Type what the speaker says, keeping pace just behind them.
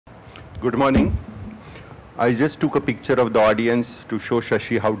Good morning. I just took a picture of the audience to show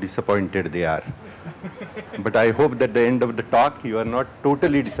Shashi how disappointed they are. But I hope that at the end of the talk, you are not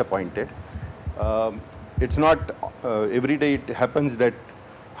totally disappointed. It's not every day it happens that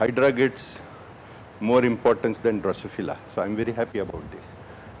Hydra gets more importance than Drosophila. So I'm very happy about this.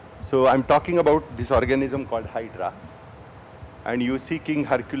 So I'm talking about this organism called Hydra. And you see King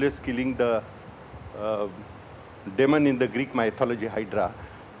Hercules killing the demon in the Greek mythology, Hydra.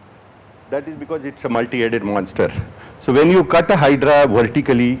 That is because it's a multi-headed monster. So when you cut a Hydra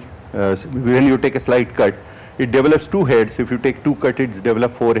vertically, when you take a slight cut, it develops 2 heads. If you take 2 cuts, it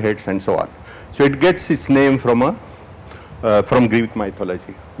develops 4 heads and so on. So it gets its name from Greek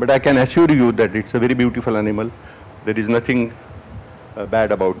mythology. But I can assure you that it's a very beautiful animal. There is nothing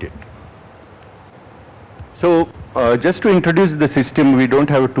bad about it. So just to introduce the system, we don't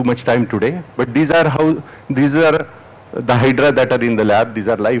have too much time today, but these are the Hydra that are in the lab. These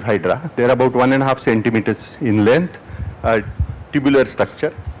are live Hydra. They are about 1.5 centimeters in length, tubular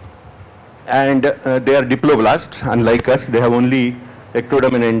structure. And they are diploblasts. Unlike us, they have only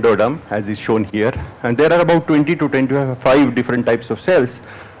ectoderm and endoderm, as is shown here. And there are about 20 to 25 different types of cells,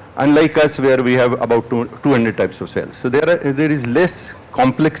 unlike us, where we have about 200 types of cells. So there is less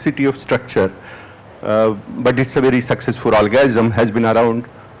complexity of structure, but it's a very successful organism, has been around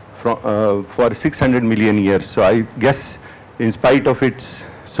for 600 million years. So I guess in spite of its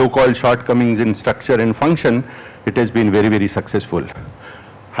so-called shortcomings in structure and function, it has been very, very successful.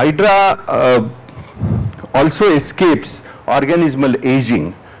 Hydra also escapes organismal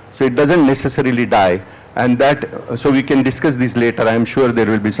aging, so it doesn't necessarily die. And so we can discuss this later. I am sure there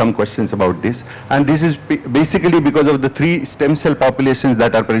will be some questions about this. And this is basically because of the 3 stem cell populations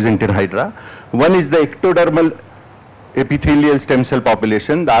that are present in Hydra. One is the ectodermal epithelial stem cell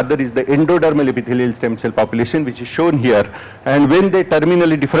population. The other is the endodermal epithelial stem cell population, which is shown here. And when they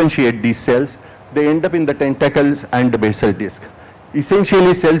terminally differentiate these cells, they end up in the tentacles and the basal disc.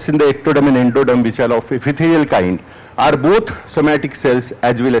 Essentially, cells in the ectoderm and endoderm, which are of epithelial kind, are both somatic cells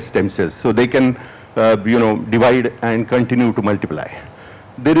as well as stem cells. So they can divide and continue to multiply.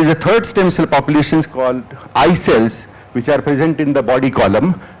 There is a 3rd stem cell population called eye cells, which are present in the body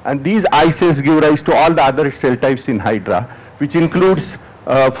column, and these eye cells give rise to all the other cell types in Hydra, which includes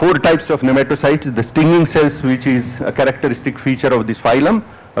 4 types of nematocytes, the stinging cells, which is a characteristic feature of this phylum,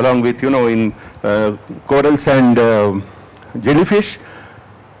 along with, in corals and jellyfish.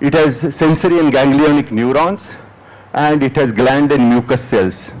 It has sensory and ganglionic neurons, and it has gland and mucus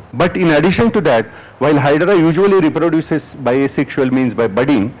cells. But in addition to that, while Hydra usually reproduces by asexual means by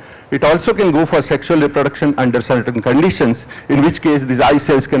budding, it also can go for sexual reproduction under certain conditions, in which case these eye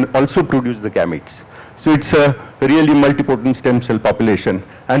cells can also produce the gametes. So it's a really multipotent stem cell population.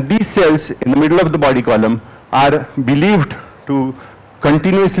 And these cells in the middle of the body column are believed to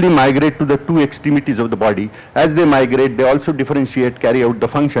continuously migrate to the 2 extremities of the body. As they migrate, they also differentiate, carry out the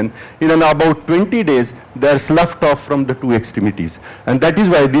function. In about 20 days, they are sloughed off from the 2 extremities. And that is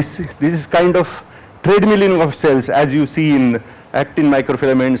why this is kind of treadmilling of cells, as you see in actin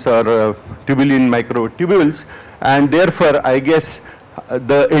microfilaments or tubulin microtubules. And therefore, I guess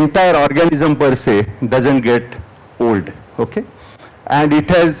the entire organism per se doesn't get old, okay? And it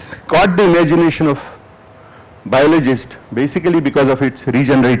has caught the imagination of biologists basically because of its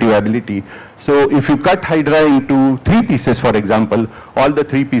regenerative ability. So if you cut Hydra into 3 pieces, for example, all the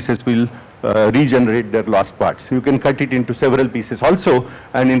 3 pieces will regenerate their lost parts. You can cut it into several pieces also,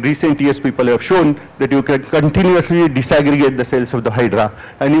 and in recent years people have shown that you can continuously disaggregate the cells of the Hydra,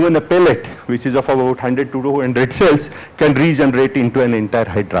 and even a pellet, which is of about 100 to 200 cells, can regenerate into an entire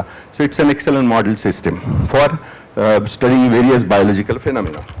Hydra. So it's an excellent model system for studying various biological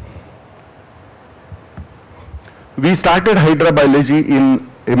phenomena. We started Hydra biology in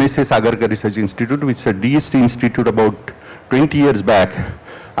MSA Sagarkar Research Institute, which is a DST institute, about 20 years back.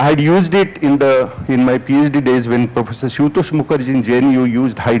 I had used it in my PhD days when Professor Shivtosh Mukherjee in JNU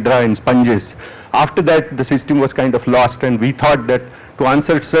used Hydra and sponges. After that, the system was kind of lost, and we thought that to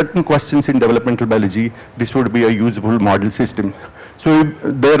answer certain questions in developmental biology, this would be a useful model system. So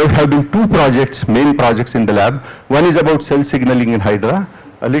there have been 2 projects, main projects in the lab. One is about cell signaling in Hydra,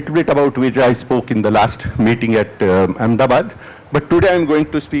 a little bit about which I spoke in the last meeting at Ahmedabad. But today I'm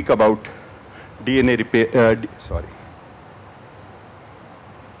going to speak about DNA repair,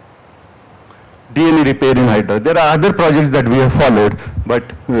 DNA repair in Hydra. There are other projects that we have followed, but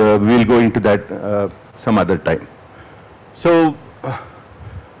we'll go into that some other time. So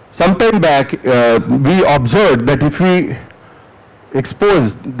sometime back, we observed that if we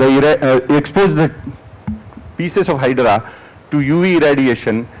expose the pieces of Hydra to UV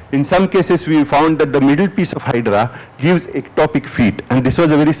irradiation, in some cases we found that the middle piece of hydra gives ectopic feet. And this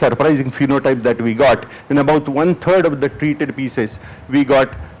was a very surprising phenotype that we got. In about 1/3 of the treated pieces, we got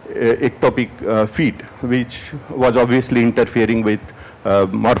ectopic feet, which was obviously interfering with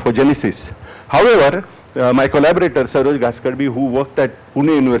morphogenesis. However, my collaborator, Saroj Gaskarbi, who worked at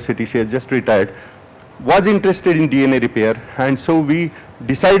Pune University, she has just retired, was interested in DNA repair, and so we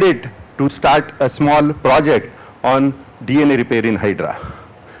decided to start a small project on DNA repair in hydra.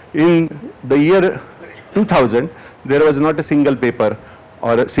 In the year 2000, there was not a single paper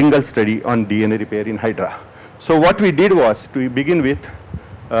or a single study on DNA repair in hydra. So what we did was, to begin with,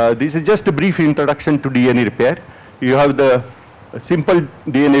 this is just a brief introduction to DNA repair. You have the simple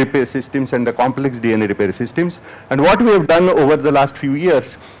DNA repair systems and the complex DNA repair systems. And what we have done over the last few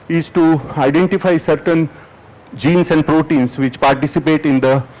years is to identify certain genes and proteins which participate in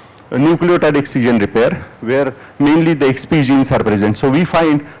the nucleotide excision repair, where mainly the XP genes are present. So we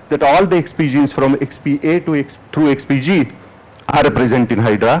find that all the XP genes from XPA through XPG are present in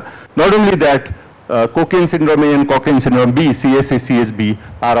hydra. Not only that, Cockayne syndrome A and Cockayne syndrome B, CSA, CSB,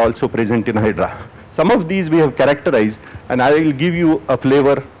 are also present in hydra. Some of these we have characterized, and I will give you a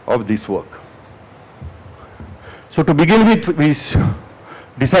flavor of this work. So to begin with, we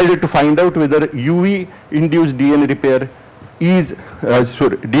decided to find out whether UV-induced DNA repair is,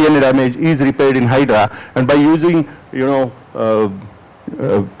 DNA damage is repaired in hydra, and by using,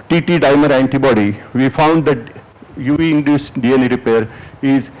 TT dimer antibody, we found that UV-induced DNA repair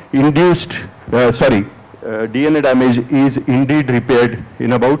is induced, DNA damage is indeed repaired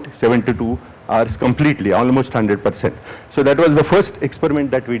in about 72 hours completely, almost 100%. So that was the first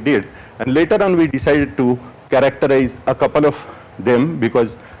experiment that we did, and later on we decided to characterize a couple of them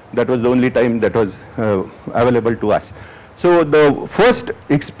because that was the only time that was available to us. So the first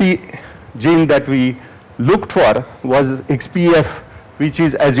XP gene that we looked for was XPF, which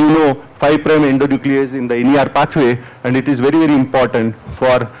is, as you know, 5' endonuclease in the NER pathway, and it is very, very important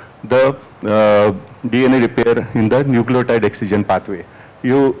for the DNA repair in the nucleotide excision pathway.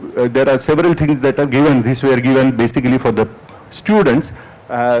 There are several things that are given. These were given basically for the students.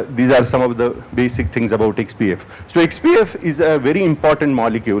 These are some of the basic things about XPF. So XPF is a very important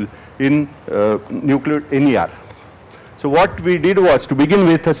molecule in NER. So what we did was, to begin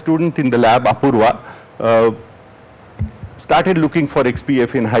with, a student in the lab, Apurva, started looking for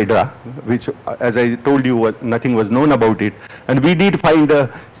XPF in hydra, which, as I told you, nothing was known about it. And we did find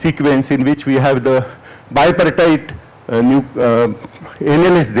a sequence in which we have the bipartite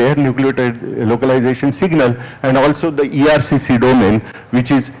NLS there, nucleotide localization signal, and also the ERCC domain,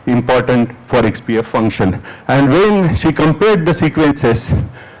 which is important for XPF function. And when she compared the sequences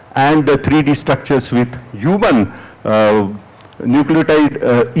and the 3D structures with human nucleotide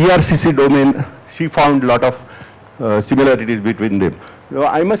ERCC domain, she found a lot of similarities between them.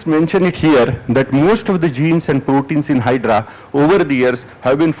 I must mention it here that most of the genes and proteins in hydra over the years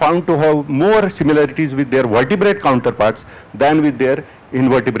have been found to have more similarities with their vertebrate counterparts than with their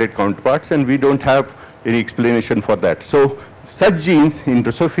invertebrate counterparts, and we don't have any explanation for that. So such genes in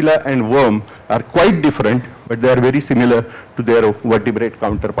Drosophila and worm are quite different, but they are very similar to their vertebrate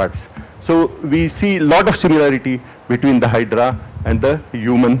counterparts. So we see a lot of similarity between the hydra and the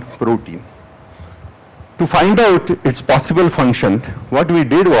human protein. To find out its possible function, what we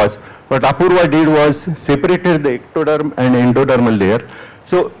did was, what Apurva did was separated the ectoderm and endodermal layer.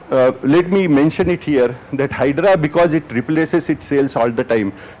 So let me mention it here that hydra, because it replaces its cells all the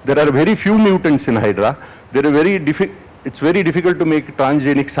time, there are very few mutants in hydra. It's very difficult to make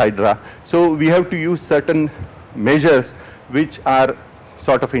transgenic hydra. So we have to use certain measures which are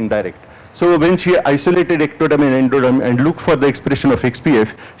sort of indirect. So when she isolated ectoderm and endoderm and looked for the expression of XPF,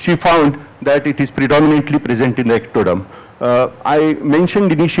 she found that it is predominantly present in the ectoderm. I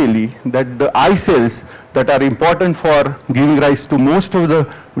mentioned initially that the eye cells that are important for giving rise to most of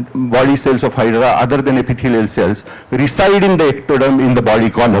the body cells of hydra, other than epithelial cells, reside in the ectoderm in the body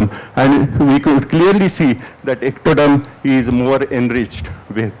column, and we could clearly see that ectoderm is more enriched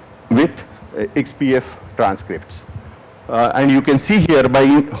with XPF transcripts. And you can see here by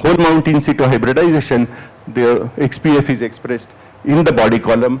whole mount in situ hybridization, the XPF is expressed in the body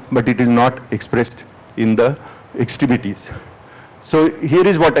column, but it is not expressed in the extremities. So here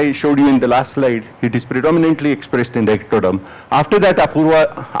is what I showed you in the last slide. It is predominantly expressed in the ectoderm. After that,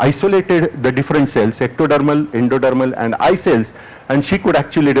 Apurva isolated the different cells, ectodermal, endodermal, and eye cells, and she could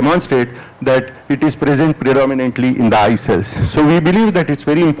actually demonstrate that it is present predominantly in the eye cells. So we believe that it's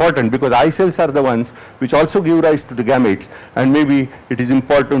very important because eye cells are the ones which also give rise to the gametes, and maybe it is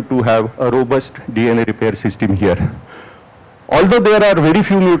important to have a robust DNA repair system here. Although there are very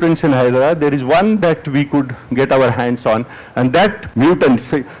few mutants in Hydra, there is one that we could get our hands on, and that mutant,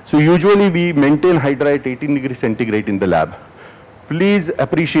 so usually we maintain Hydra at 18 degrees centigrade in the lab. Please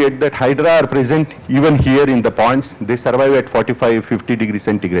appreciate that Hydra are present even here in the ponds. They survive at 45, 50 degrees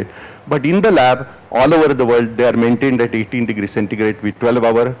centigrade. But in the lab, all over the world, they are maintained at 18 degrees centigrade with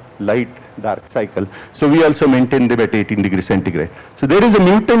 12-hour light-dark cycle. So we also maintain them at 18 degrees centigrade. So there is a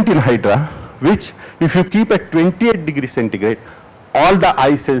mutant in Hydra, which if you keep at 28 degrees centigrade, all the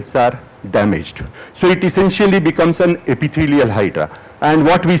eye cells are damaged. So it essentially becomes an epithelial Hydra. And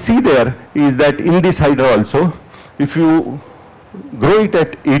what we see there is that in this Hydra also, if you grow it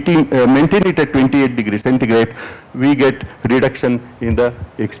at 18, maintain it at 28 degrees centigrade, we get reduction in the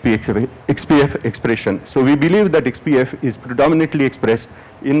XPF expression. So we believe that XPF is predominantly expressed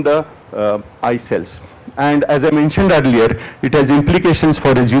in the eye cells. And as I mentioned earlier, it has implications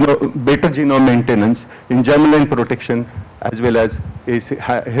for better genome maintenance in germline protection as well as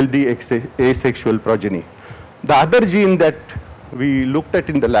healthy asexual progeny. The other gene that we looked at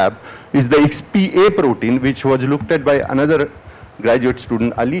in the lab is the XPA protein, which was looked at by another graduate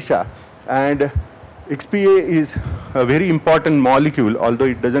student, Alicia. And XPA is a very important molecule, although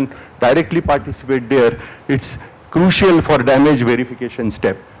it doesn't directly participate there. It's crucial for damage verification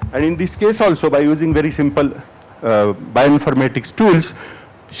step. And in this case also, by using very simple bioinformatics tools,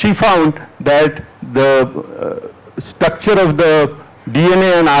 she found that the structure of the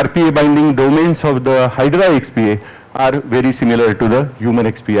DNA and RPA binding domains of the Hydra XPA are very similar to the human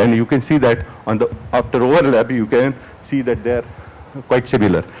XPA. And you can see that on the, after overlap, you can see that they are quite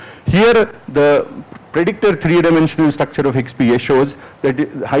similar. Here, the predictor three-dimensional structure of XPA shows that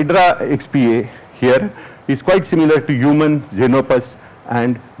Hydra XPA here is quite similar to human, Xenopus,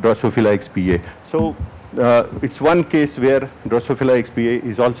 and Drosophila XPA. So it's one case where Drosophila XPA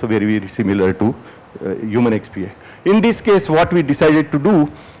is also very, very similar to human XPA. In this case, what we decided to do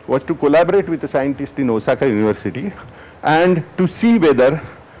was to collaborate with a scientist in Osaka University and to see whether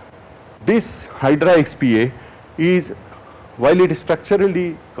this Hydra XPA is, while it is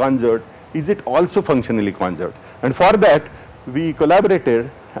structurally conserved, is it also functionally conserved? And for that, we collaborated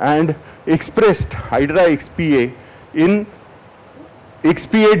and expressed Hydra XPA in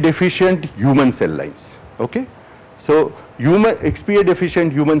XPA deficient human cell lines. Okay? So XPA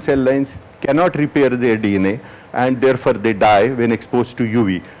deficient human cell lines cannot repair their DNA, and therefore they die when exposed to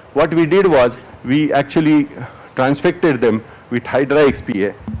UV. What we did was we actually transfected them with Hydra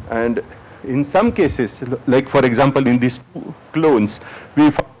XPA, and in some cases, like for example in these two clones,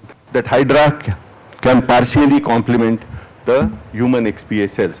 we found that Hydra can partially complement the human XPA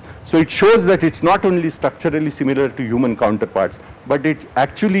cells. So it shows that it's not only structurally similar to human counterparts, but it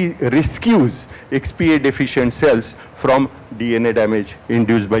actually rescues XPA deficient cells from DNA damage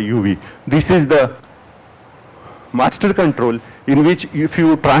induced by UV. This is the master control in which if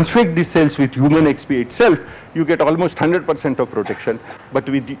you transfect these cells with human XPA itself, you get almost 100% of protection, but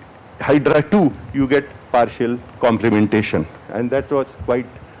with Hydra 2, you get partial complementation, and that was quite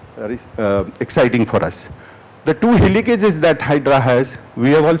exciting for us. The two helicases that Hydra has,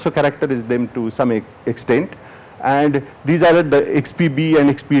 we have also characterized them to some extent, and these are the XPB and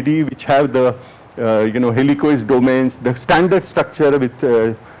XPD, which have the helicoid domains, the standard structure with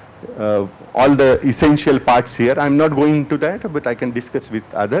all the essential parts here. I'm not going into that, but I can discuss with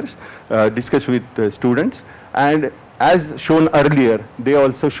others, discuss with students. And as shown earlier, they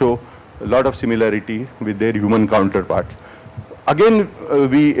also show a lot of similarity with their human counterparts. Again,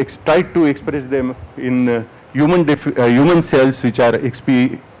 we tried to express them in human cells which are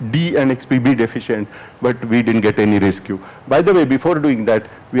XPD and XPB deficient, but we didn't get any rescue. By the way, before doing that,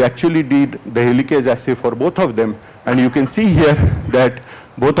 we actually did the helicase assay for both of them, and you can see here that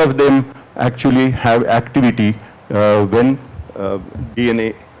both of them actually have activity when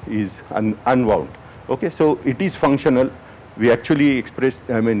DNA is unwound. Okay, so it is functional. We actually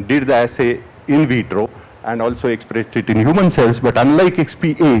did the assay in vitro and also expressed it in human cells, but unlike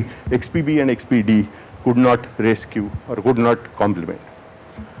XPA, XPB and XPD could not rescue or could not complement.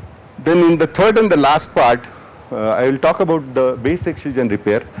 Then in the third and the last part, I will talk about the base excision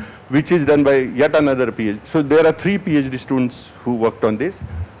repair, which is done by yet another PhD. So there are 3 PhD students who worked on this.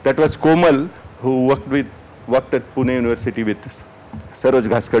 That was Komal, who worked at Pune University with Saroj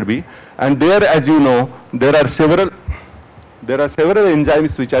Ghaskarbi. And there, as you know, there are several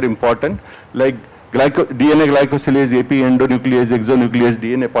enzymes which are important, like DNA glycosylase, AP endonuclease, exonuclease,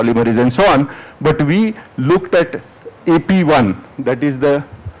 DNA polymerase, and so on. But we looked at AP1, that is the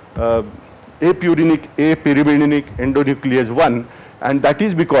apyrimidinic endonuclease 1, and that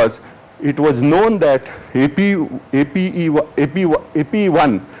is because it was known that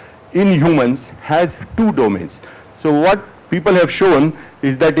AP1 in humans has 2 domains. So what people have shown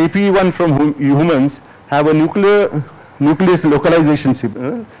is that APE1 from humans have a nucleus localization.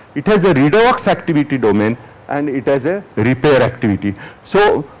 It has a redox activity domain and it has a repair activity.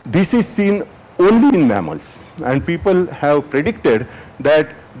 So this is seen only in mammals, and people have predicted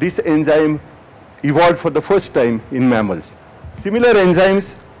that this enzyme evolved for the first time in mammals. Similar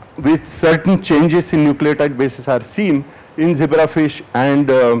enzymes with certain changes in nucleotide bases are seen in zebrafish and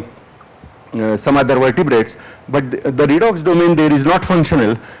some other vertebrates, but the redox domain there is not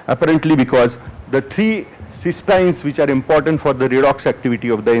functional, apparently because the three cysteines which are important for the redox activity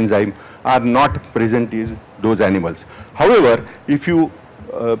of the enzyme are not present in those animals. However, if you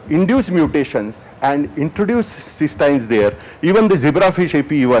induce mutations and introduce cysteines there, even the zebrafish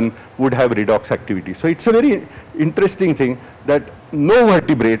APE1 would have redox activity. So it's a very interesting thing that no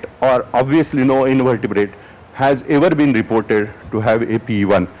vertebrate, or obviously no invertebrate, has ever been reported to have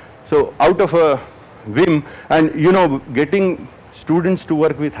APE1. So out of a whim, and you know, getting students to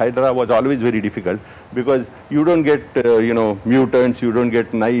work with Hydra was always very difficult, because you don't get you know, mutants, you don't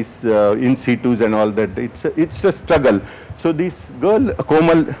get nice in situs and all that. It's a struggle. So this girl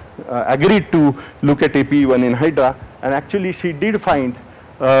Komal agreed to look at APE1 in Hydra, and actually she did find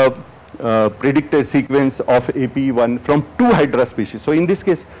predicted sequence of APE1 from 2 Hydra species. So in this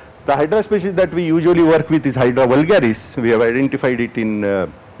case, the Hydra species that we usually work with is Hydra vulgaris. We have identified it in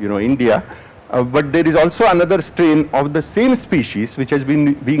you know, India. But there is also another strain of the same species which has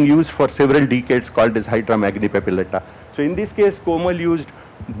been being used for several decades called as Hydra magnipapillata. So in this case, Komal used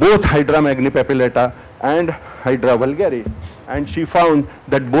both Hydra magnipapillata and Hydra vulgaris, and she found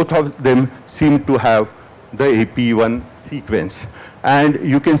that both of them seem to have the APE1 sequence. And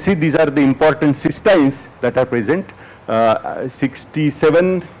you can see these are the important cysteines that are present,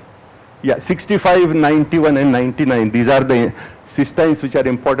 65, 91 and 99. These are the cysteines which are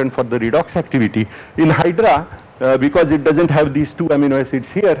important for the redox activity. In Hydra, because it doesn't have these 2 amino acids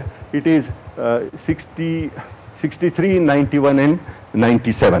here, it is 63, 91 and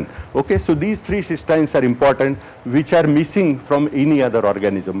 97. Okay, so these 3 cysteines are important, which are missing from any other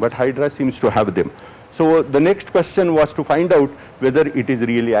organism, but Hydra seems to have them. So the next question was to find out whether it is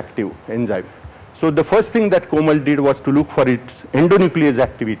really active enzyme. So the first thing that Komal did was to look for its endonuclease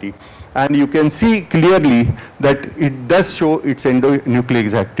activity, and you can see clearly that it does show its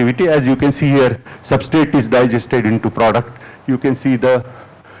endonuclease activity. As you can see here, substrate is digested into product. You can see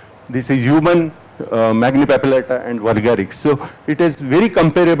this is human magnipapillata and vulgaris. So it has very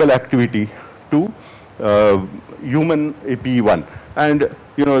comparable activity to human APE1, and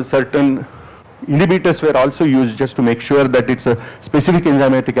you know, certain inhibitors were also used just to make sure that it's a specific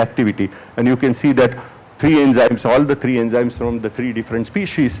enzymatic activity. And you can see that 3 enzymes, all the 3 enzymes from the 3 different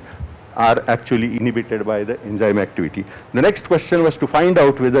species are actually inhibited by the enzyme activity. The next question was to find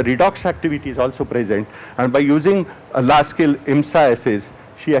out whether redox activity is also present, and by using a large scale EMSA assays,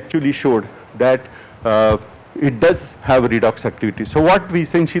 she actually showed that it does have redox activity. So what we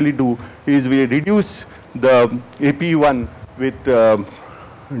essentially do is we reduce the APE1 with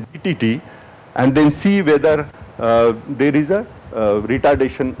DTT, and then see whether there is a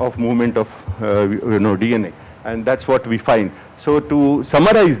retardation of movement of you know, DNA, and that's what we find. So to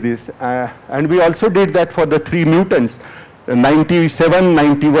summarize this, and we also did that for the 3 mutants, 97,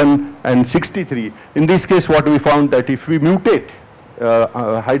 91 and 63. In this case, what we found that if we mutate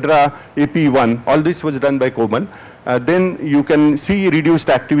Hydra APE1, all this was done by Komal, then you can see reduced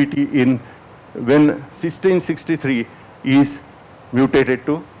activity in when cysteine 63 is mutated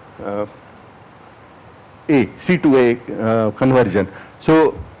to C2A conversion.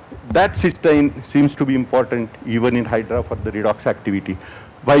 So that cysteine seems to be important even in Hydra for the redox activity.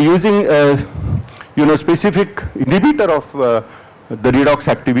 By using you know, specific inhibitor of the redox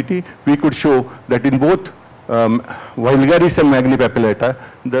activity, we could show that in both vulgaris and magnipapillata,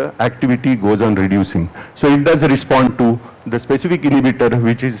 the activity goes on reducing. So it does respond to the specific inhibitor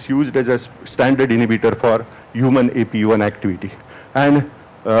which is used as a standard inhibitor for human APE1 activity. And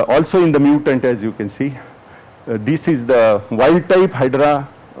also in the mutant, as you can see, this is the wild type Hydra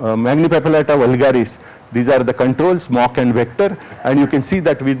magnipapillata vulgaris. These are the controls, mock and vector, and you can see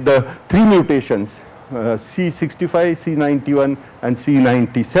that with the 3 mutations, C65, C91 and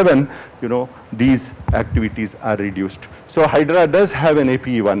C97, you know, these activities are reduced. So Hydra does have an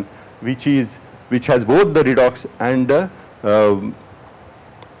APE1 which has both the redox and the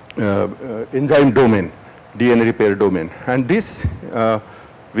enzyme domain, DNA repair domain. And this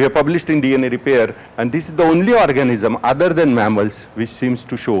we have published in DNA Repair, and this is the only organism other than mammals which seems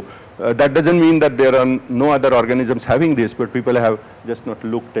to show. That doesn't mean that there are no other organisms having this, but people have just not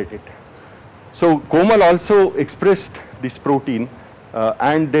looked at it. So Komal also expressed this protein,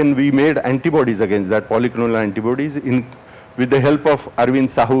 and then we made antibodies against that, polyclonal antibodies in with the help of Arvind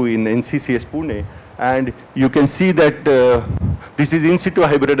Sahu in NCCS Pune. And you can see that this is in situ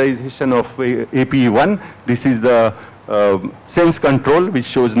hybridization of APE1. This is the sense control, which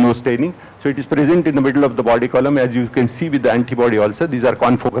shows no staining. So it is present in the middle of the body column, as you can see with the antibody also. These are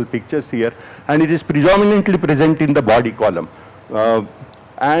confocal pictures here. And it is predominantly present in the body column.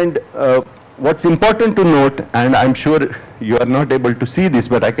 What's important to note, and I'm sure you are not able to see this,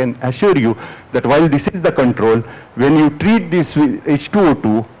 but I can assure you that while this is the control, when you treat this with H2O2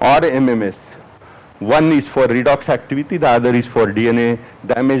 or MMS, one is for redox activity, the other is for DNA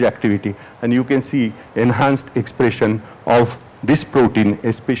damage activity, and you can see enhanced expression of this protein,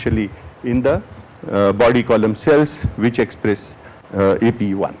 especially in the body column cells which express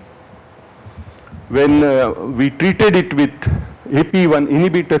APE1. When we treated it with APE1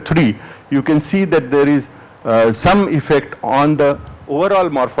 inhibitor 3, you can see that there is some effect on the overall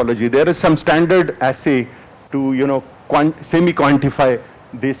morphology. There is some standard assay to semi-quantify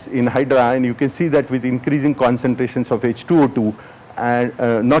this in Hydra, and you can see that with increasing concentrations of H2O2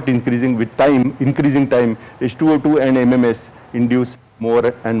 and not increasing with time, increasing time, H2O2 and MMS induce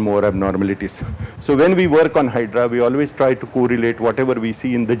more and more abnormalities. So when we work on Hydra, we always try to correlate whatever we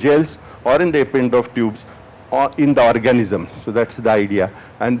see in the gels or in the Eppendorf tubes or in the organism. So that's the idea.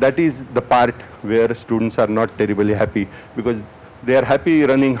 And that is the part where students are not terribly happy, because they are happy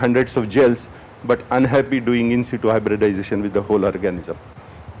running hundreds of gels, but unhappy doing in situ hybridization with the whole organism.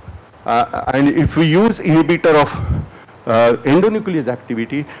 And if we use inhibitor of endonuclease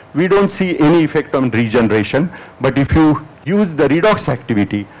activity, we don't see any effect on regeneration. But if you use the redox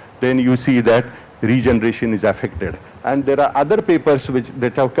activity, then you see that regeneration is affected. And there are other papers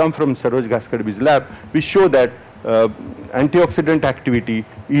that have come from Saroj Gaskadbi's lab which show that antioxidant activity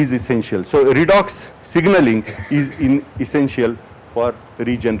is essential. So redox signaling is essential for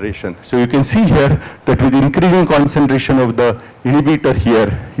regeneration. So you can see here that with increasing concentration of the inhibitor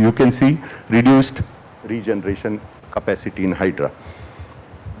here, you can see reduced regeneration capacity in Hydra.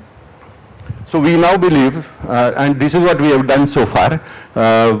 So we now believe, and this is what we have done so far,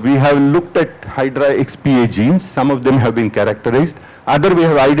 we have looked at Hydra XPA genes. Some of them have been characterized. Other we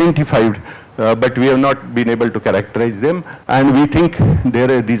have identified, but we have not been able to characterize them. And we think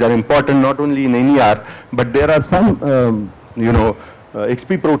these are important not only in NER, but there are some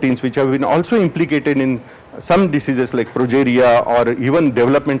XP proteins which have been also implicated in some diseases like progeria or even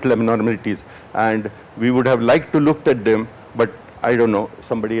developmental abnormalities. And we would have liked to look at them, but I don't know,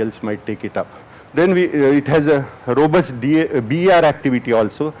 somebody else might take it up. Then it has a robust BER activity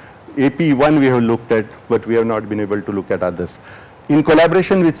also. AP1 we have looked at, but we have not been able to look at others. In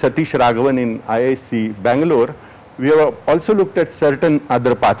collaboration with Satish Raghavan in IISc Bangalore, we have also looked at certain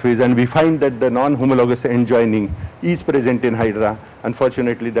other pathways, and we find that the non-homologous end joining is present in Hydra.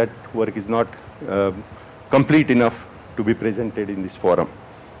 Unfortunately, that work is not complete enough to be presented in this forum.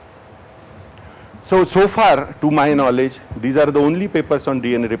 So far, to my knowledge, these are the only papers on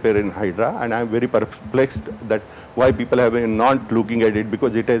DNA repair in Hydra, and I am very perplexed that why people have been not looking at it,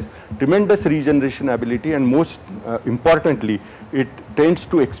 because it has tremendous regeneration ability, and most importantly, it tends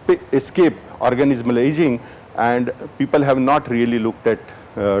to escape organismal aging, and people have not really looked at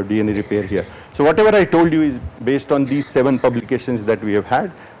DNA repair here. So whatever I told you is based on these 7 publications that we have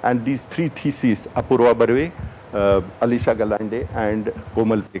had, and these 3 theses, Apurva Barve, Alisha Galande, and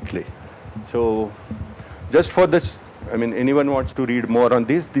Komal Pekle. So just for this, I mean, anyone wants to read more on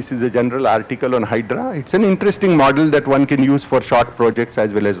this, this is a general article on Hydra. It's an interesting model that one can use for short projects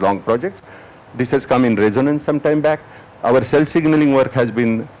as well as long projects. This has come in Resonance some time back. Our cell signaling work has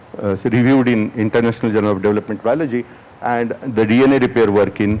been reviewed in International Journal of Development Biology, and the DNA repair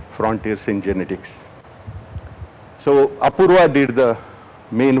work in Frontiers in Genetics. So Apurva did the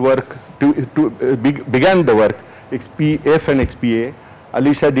main work, began the work, XPF and XPA.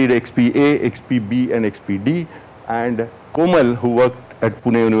 Alisha did XPA, XPB, and XPD, and Komal, who worked at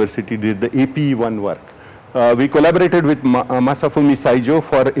Pune University, did the APE1 work. We collaborated with Masafumi Saijo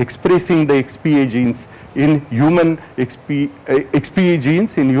for expressing the XPA genes in human XPA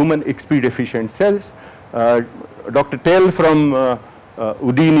genes in human XP deficient cells. Dr. Tell from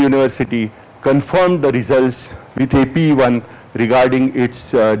Udine University confirmed the results with APE1 regarding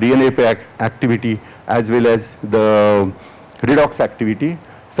its DNA activity as well as the redox activity.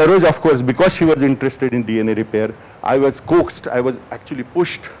 Saroj, of course, because she was interested in DNA repair, I was coaxed, I was actually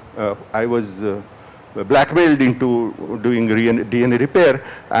pushed, I was blackmailed into doing DNA repair,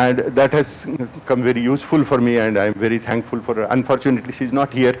 and that has come very useful for me, and I'm very thankful for her. Unfortunately, she's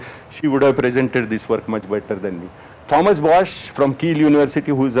not here. She would have presented this work much better than me. Thomas Bosch from Kiel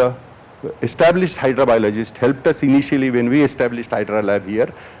University, who is a established Hydra biologist, helped us initially when we established Hydra lab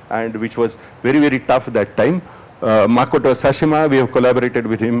here, and which was very, very tough that time. Makoto Sashima, we have collaborated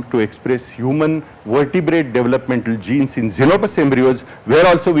with him to express human vertebrate developmental genes in Xenopus embryos, where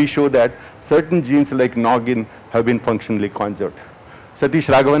also we show that certain genes like Noggin have been functionally conserved.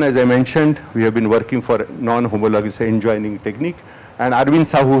 Satish Raghavan, as I mentioned, we have been working for non-homologous end joining technique, and Arvind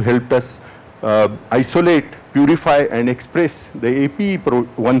Sahu helped us isolate, purify and express the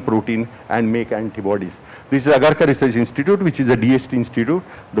APE1 protein and make antibodies. This is Agarkar Research Institute, which is a DST institute.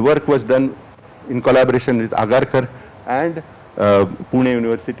 The work was done in collaboration with Agarkar and Pune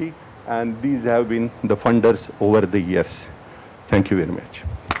University, and these have been the funders over the years. Thank you very much.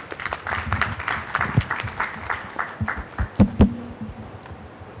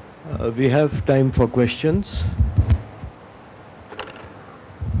 We have time for questions.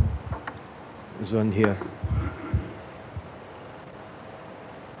 There's one here.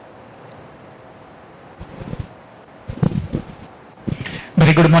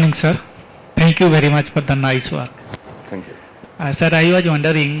 Very good morning, sir. Thank you very much for the nice work. Thank you. Sir, I was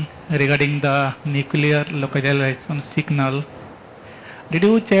wondering regarding the nuclear localization signal. Did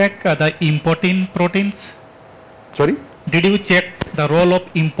you check the importin proteins? Sorry? Did you check the role of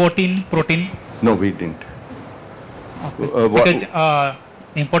importin protein? No, we didn't. Okay. Because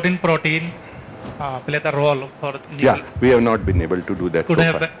importin protein play the role for yeah, we have not been able to do that so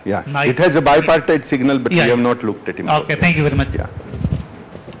far. Yeah, nice. It has a bipartite signal, but yeah, we have not looked at it. Okay, thank you very much. Yeah.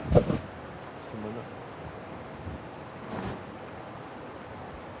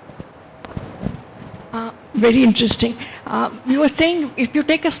 Very interesting. We were saying if you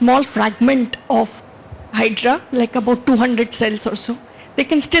take a small fragment of Hydra, like about 200 cells or so, they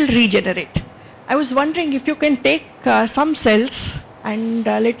can still regenerate. I was wondering if you can take some cells and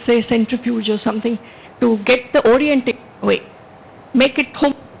let's say centrifuge or something to get the orientation away, make it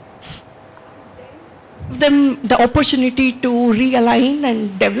home, them the opportunity to realign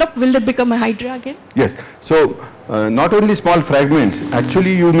and develop. Will they become a Hydra again? Yes. So not only small fragments,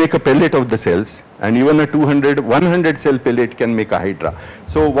 actually you make a pellet of the cells, and even a 100 cell pellet can make a Hydra.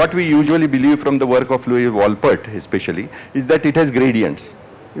 So what we usually believe from the work of Louis Wolpert especially is that it has gradients.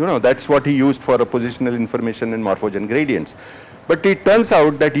 You know, that's what he used for a positional information and morphogen gradients. But it turns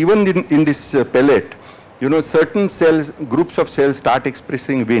out that even in this pellet, you know, certain cells, groups of cells start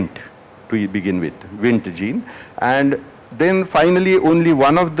expressing Wnt to begin with, Wnt gene, and then finally only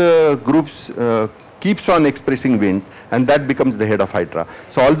one of the groups keeps on expressing Wnt, and that becomes the head of Hydra.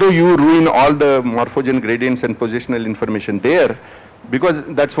 So although you ruin all the morphogen gradients and positional information there, because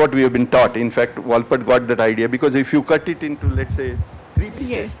that's what we have been taught. In fact, Wolpert got that idea, because if you cut it into, let's say, 3 pieces,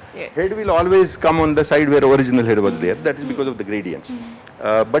 Yes, yes. head will always come on the side where original head was there. That is because of the gradients.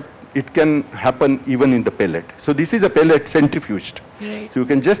 But it can happen even in the pellet. So this is a pellet centrifuged. Right. So you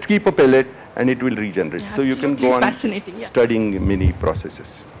can just keep a pellet and it will regenerate. Yeah, so you can go on fascinating, yeah. studying many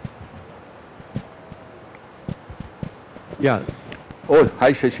processes. Yeah. Oh,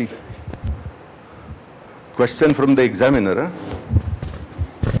 hi Shashi. Question from the examiner. Huh?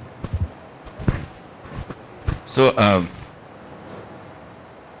 So,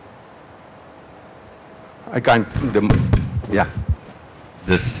 I can't, yeah.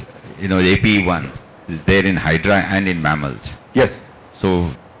 this, you know, APE1 is there in Hydra and in mammals. Yes. So,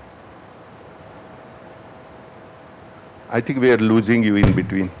 I think we are losing you in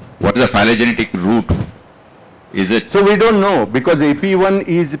between. what is the phylogenetic route? Is it? So we don't know, because APE1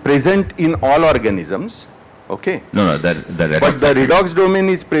 is present in all organisms. Okay. No, the redox. But the redox domain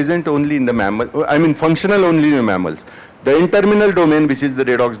is present only in the mammal, I mean functional only in mammals. The N-terminal domain, which is the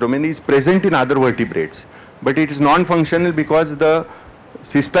redox domain, is present in other vertebrates. But it is non-functional because the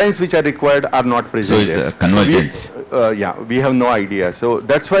cysteines which are required are not present So it's there. a convergence. Yeah, we have no idea. So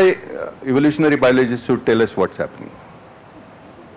that's why evolutionary biologists should tell us what's happening.